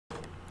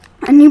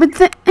And you would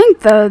think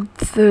that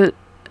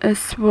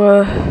this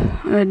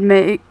would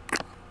make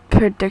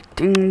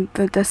predicting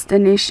the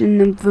destination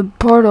of the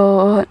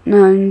portal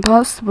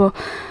impossible.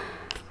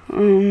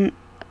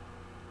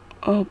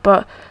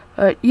 But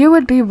you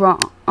would be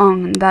wrong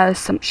in that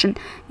assumption.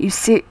 You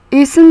see,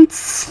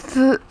 since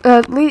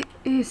at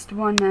least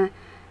one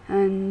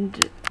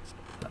end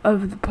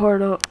of the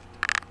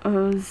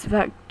portal's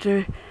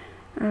vector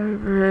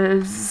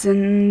is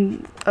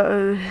in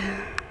a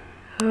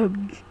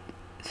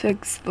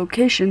fixed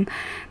location,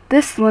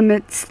 this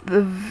limits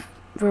the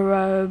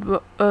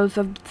variables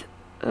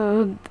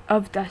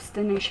of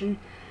destination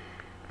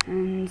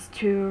and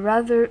to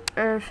rather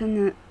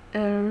infinite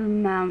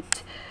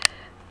amount.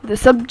 The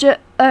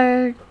subject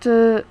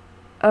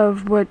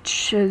of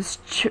which is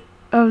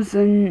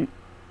chosen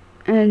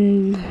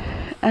and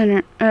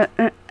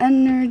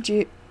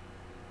energy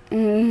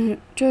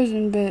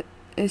chosen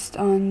based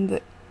on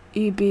the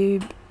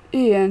EBB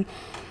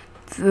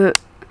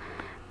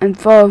and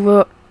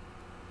follow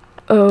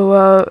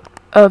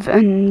of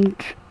and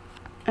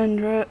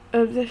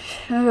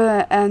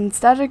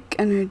static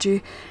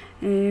energy,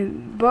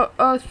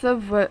 both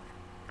of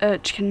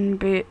which can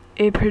be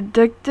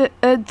predicted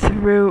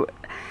through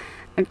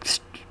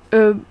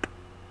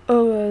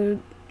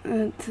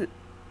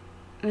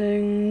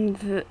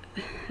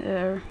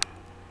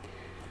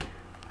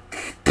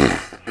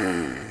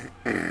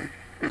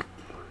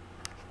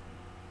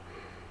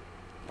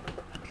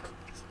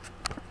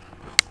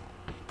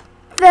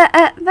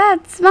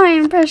that's my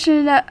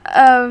impression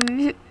of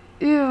you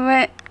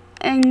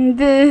and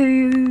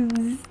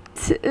the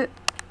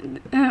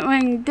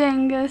winged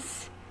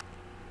dingus.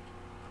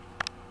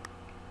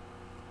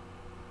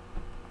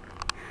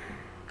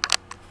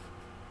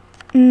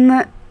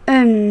 And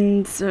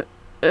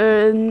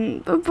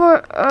the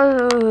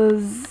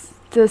portal's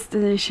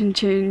destination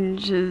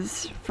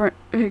changes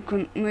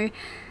frequently.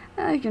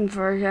 I can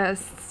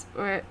forecast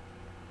where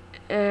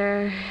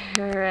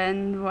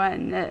and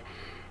when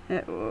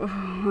it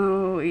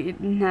will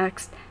lead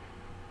next.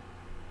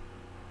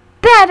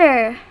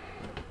 Better!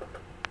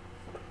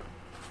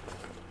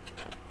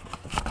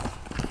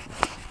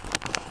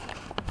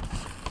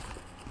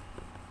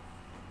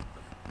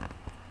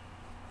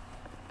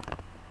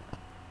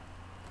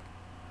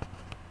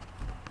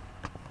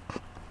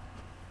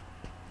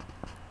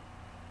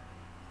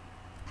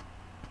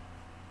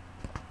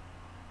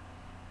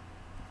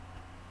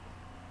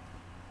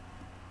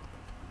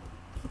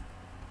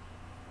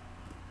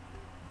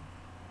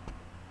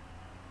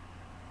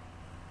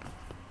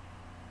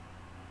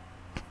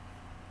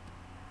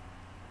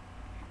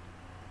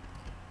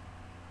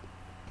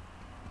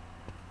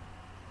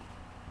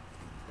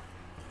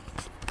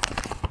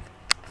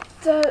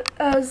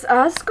 Does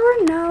Oscar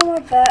know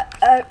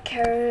about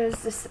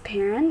Chara's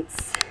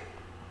disappearance?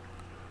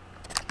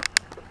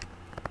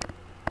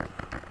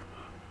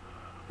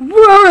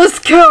 Where is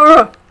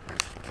Chara?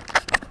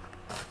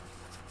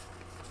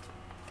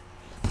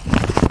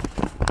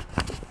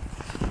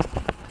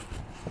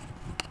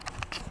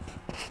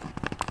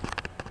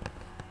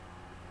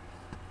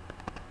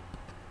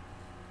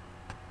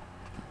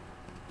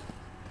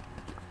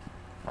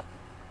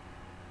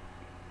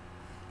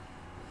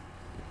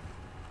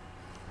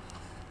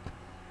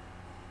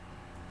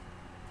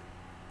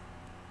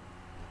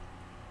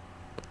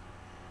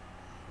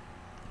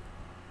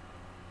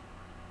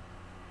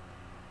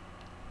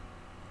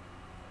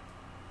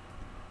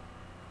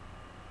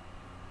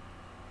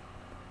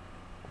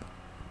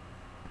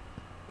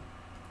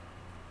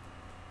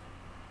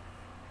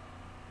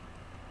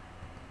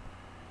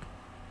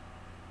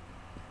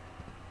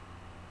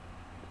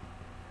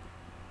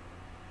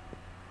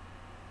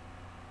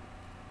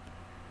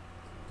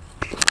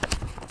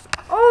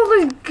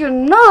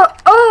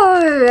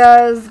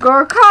 Yes,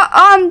 Gore,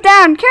 calm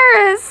down.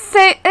 Chara is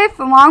safe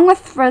along with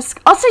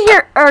Frisk. Also,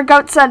 your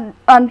goat said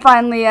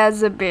finally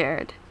has a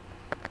beard.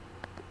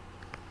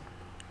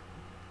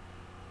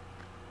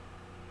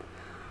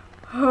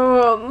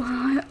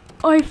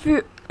 I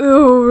feel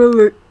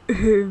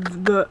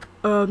relieved that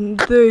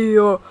they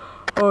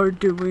are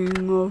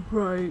doing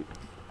alright.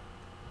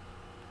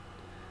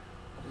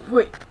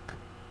 Wait,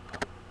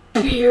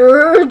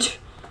 beard?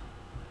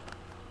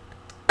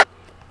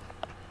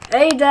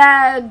 Hey,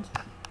 Dad.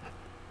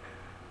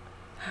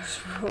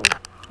 Oh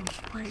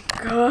my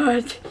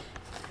God.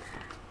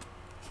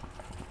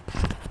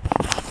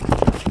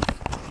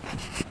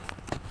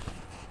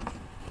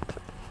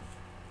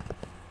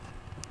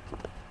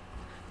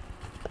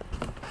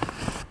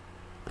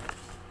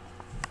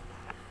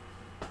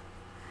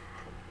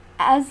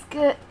 As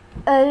good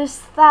as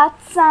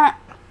thoughts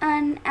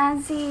on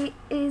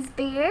Azzy's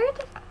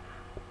beard?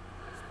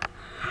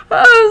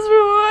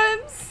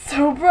 I'm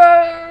so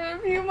proud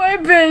of you. My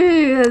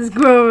baby has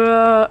grown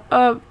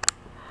up.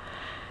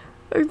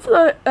 It's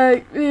like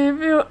it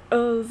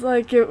feels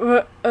like it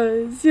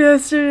was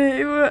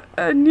yesterday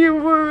when you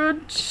were a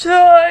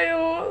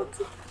child.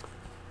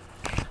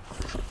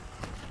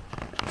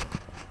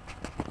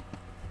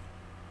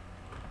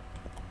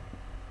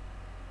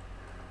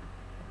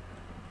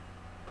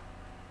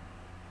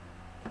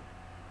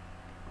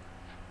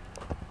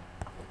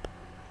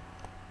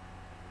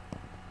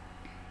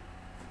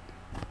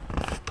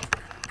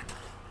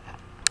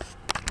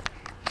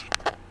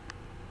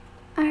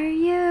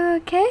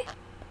 okay?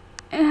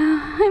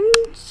 I'm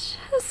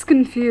just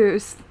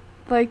confused.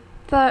 Like,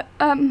 the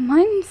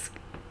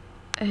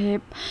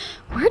mindscape.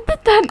 Where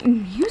did that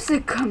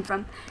music come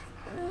from?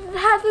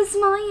 That was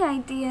my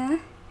idea.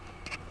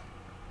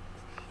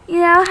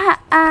 You know,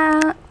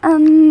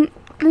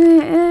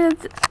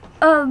 it's,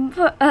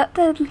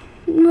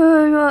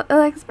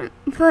 explain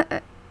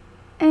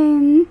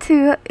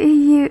to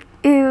you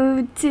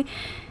to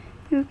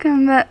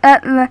come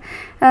at the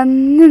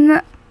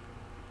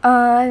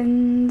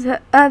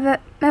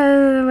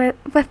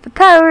with the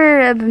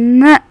power of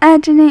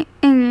imagining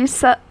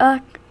yourself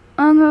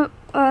on the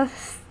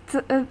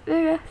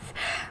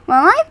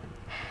well,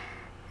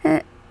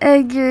 I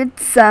figured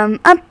some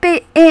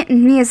upbeat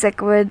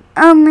music would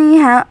only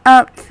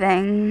help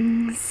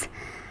things,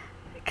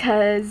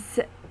 'cause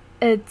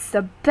it's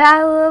a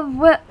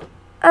battle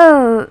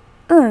of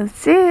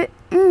see,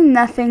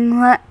 nothing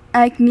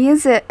like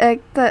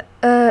music that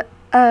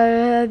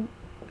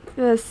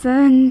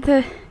listen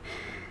to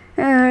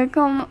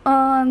come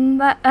on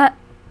that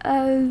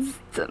as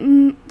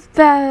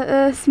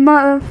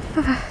small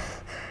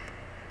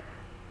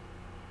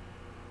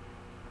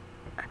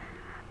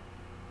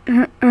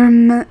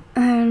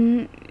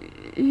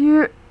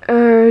you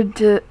are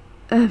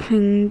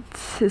having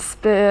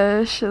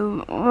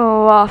suspicion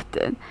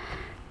often.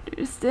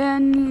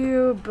 Understand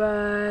you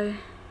by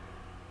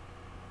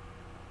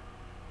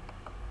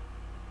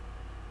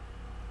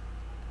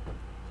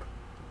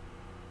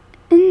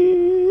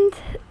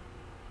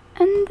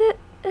and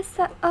is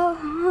that all?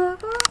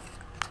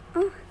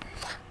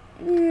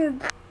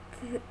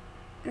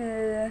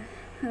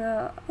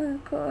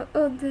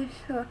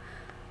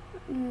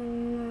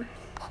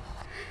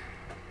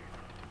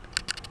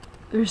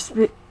 They're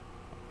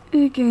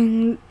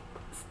speaking.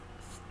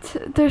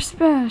 They're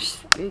Spanish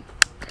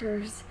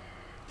speakers.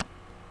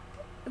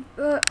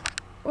 But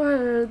what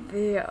are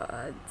the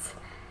odds?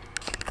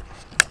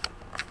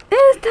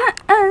 Is that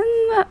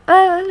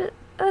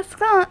let's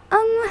go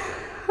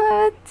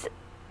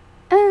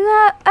and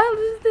I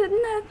was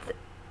not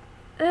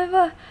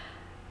ever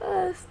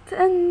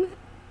and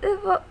if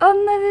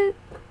I'm not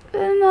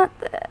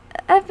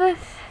ever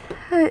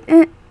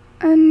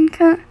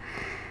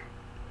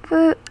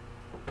but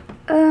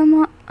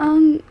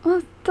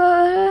what's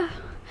the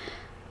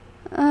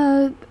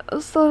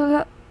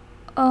so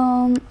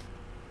on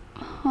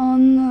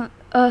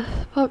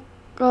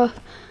podcast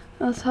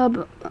hub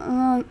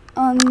on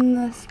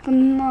the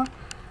spin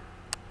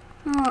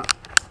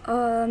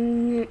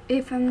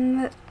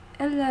even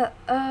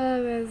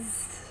was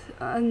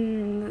on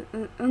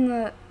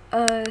the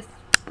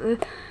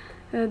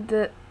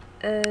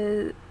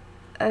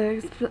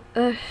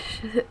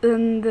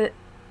expression that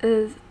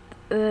is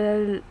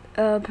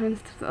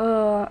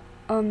principle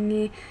on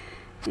me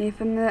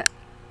even the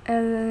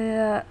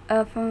was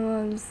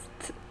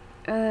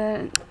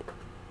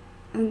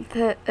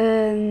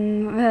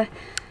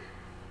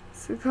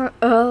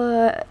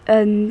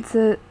and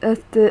the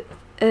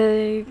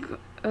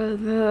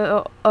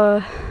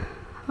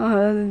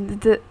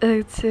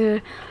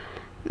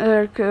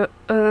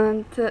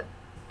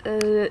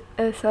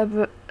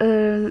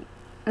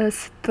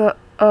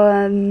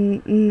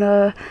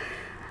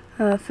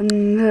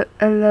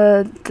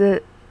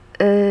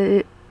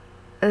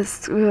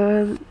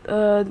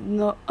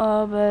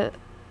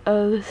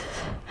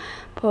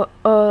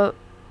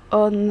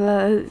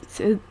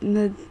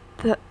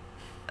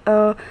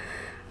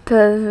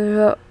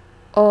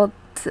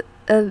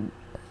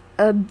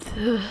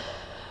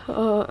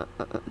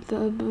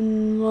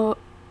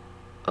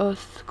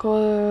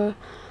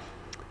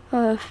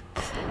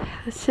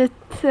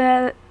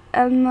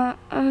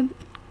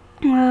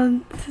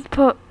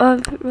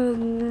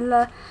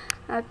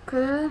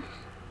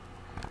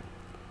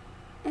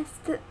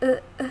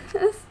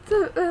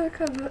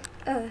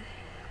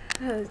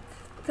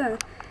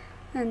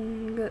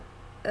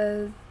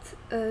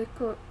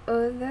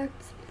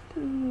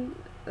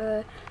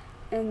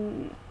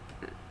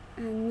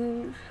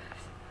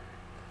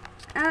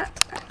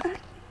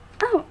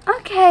oh,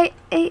 okay.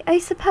 I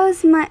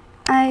suppose my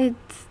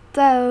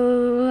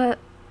style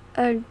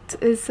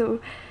is a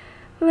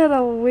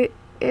little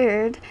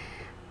weird.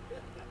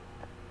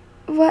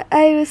 What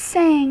I was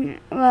saying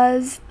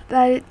was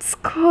that it's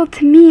cool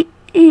to meet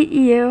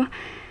you.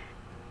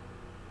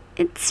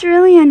 It's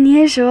really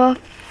unusual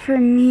for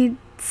me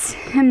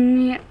to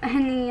meet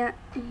any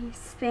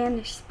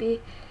Spanish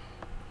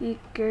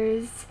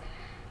speakers.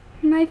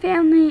 My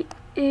family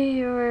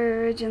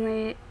were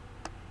originally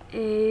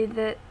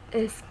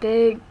this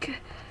big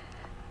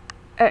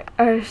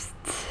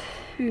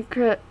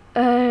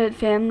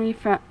family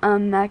from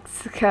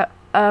Mexico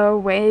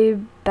way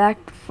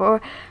back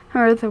before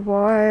the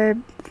war.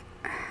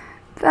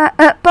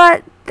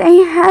 But they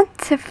had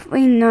to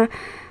flee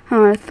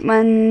north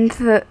when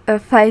the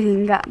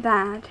fighting got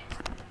bad.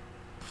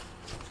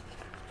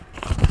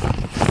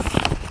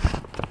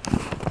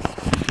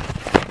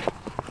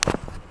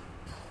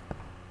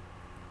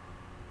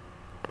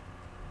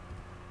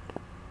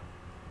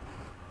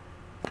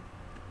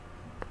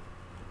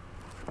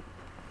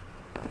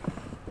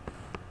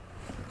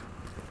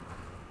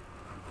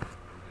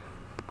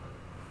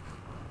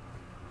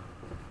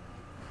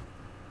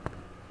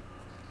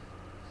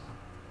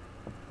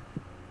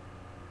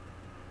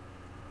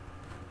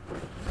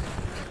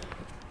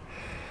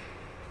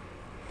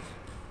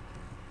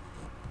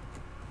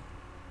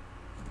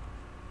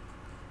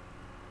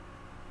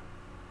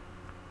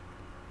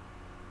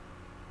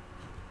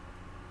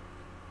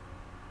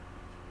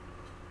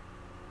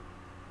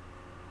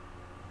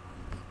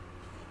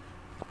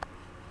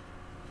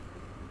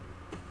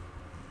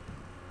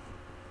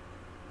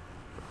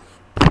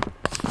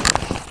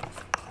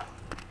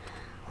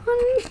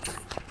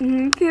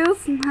 It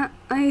feels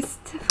nice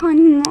to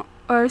find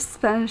more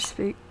Spanish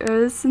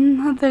speakers in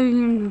other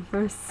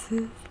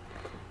universes.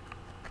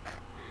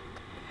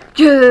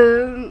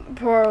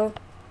 Pearl.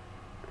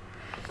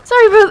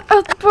 Sorry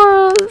about the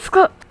Pearl.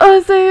 I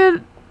was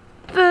saying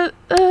that,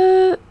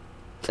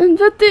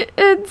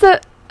 it's a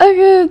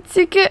good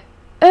secret,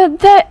 and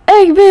that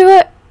me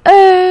what,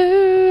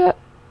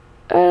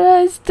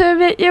 nice to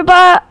meet you.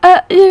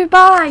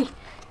 Bye.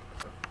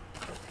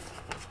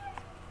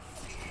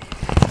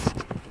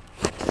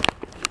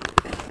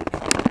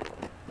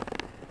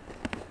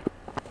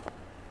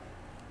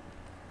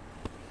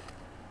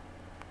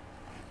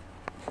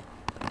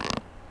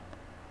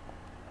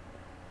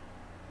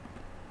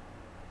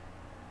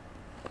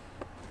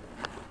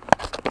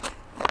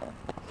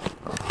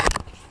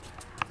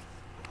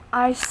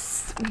 I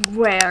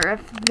swear,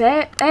 if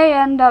they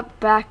end up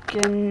back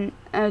in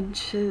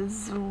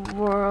Edge's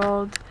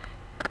world,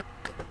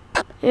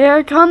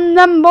 here come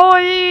them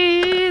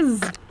boys!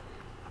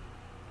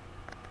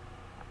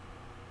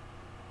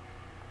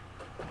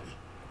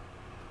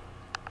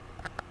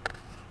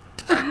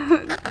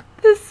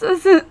 This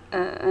isn't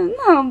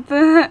help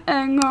the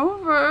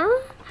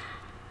hangover.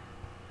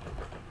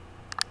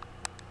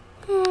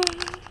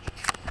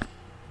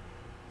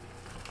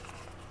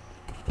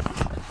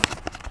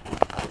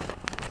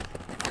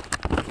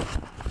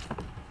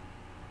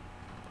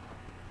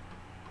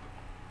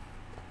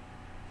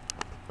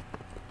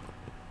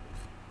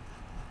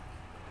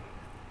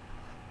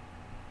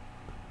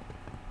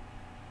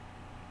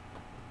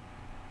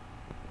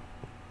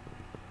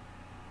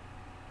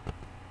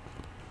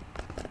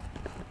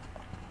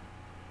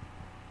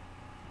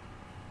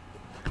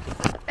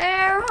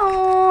 They're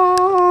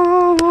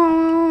home.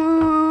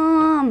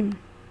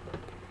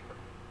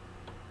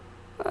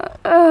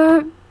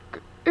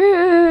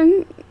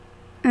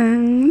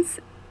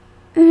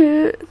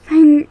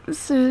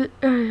 Thanks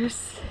for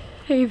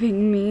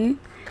saving me.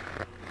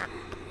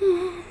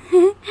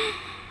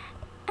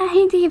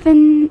 I'd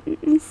even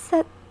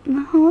set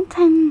the whole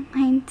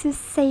timeline to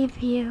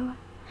save you.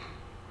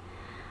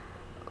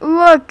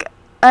 Look,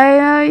 I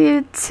know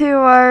you two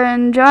are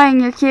enjoying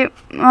your cute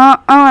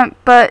moment,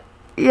 but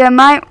you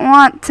might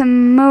want to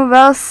move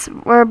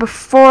elsewhere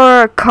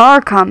before a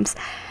car comes.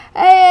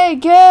 Hey,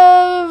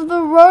 give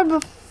the road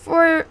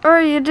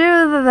before you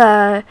do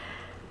that.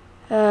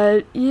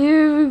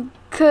 You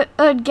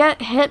could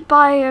get hit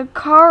by a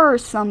car or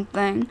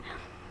something.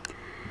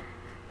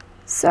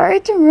 Sorry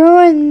to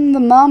ruin the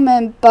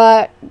moment,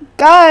 but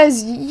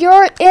guys,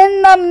 you're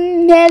in the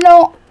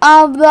middle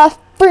of the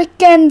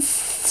freaking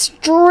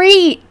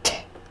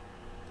street.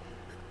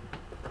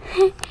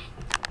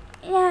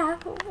 Yeah,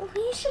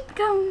 we should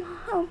go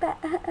home.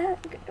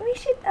 We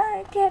should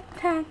get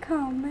back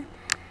home.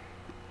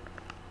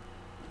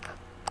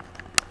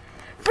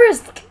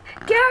 Frisk,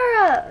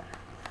 Chara.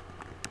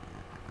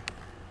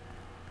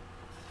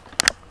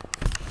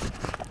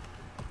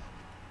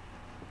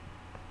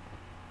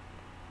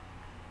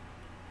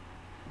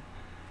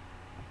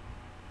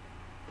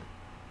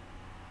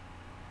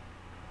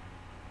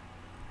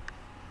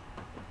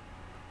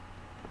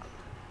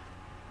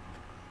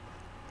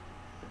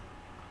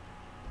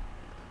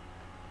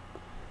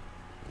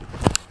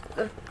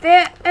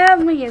 The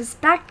family is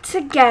back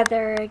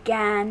together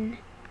again.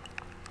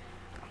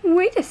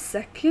 Wait a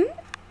second.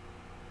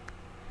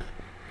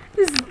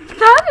 Is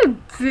that a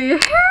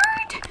beard?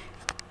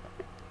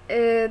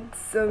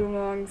 It's a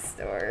long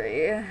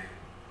story.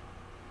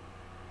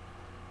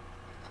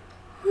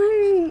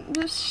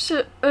 I'm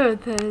sure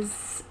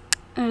there's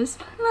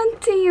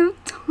plenty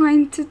of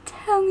time to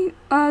tell you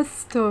our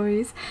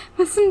stories.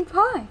 Listen,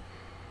 bye.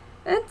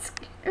 It's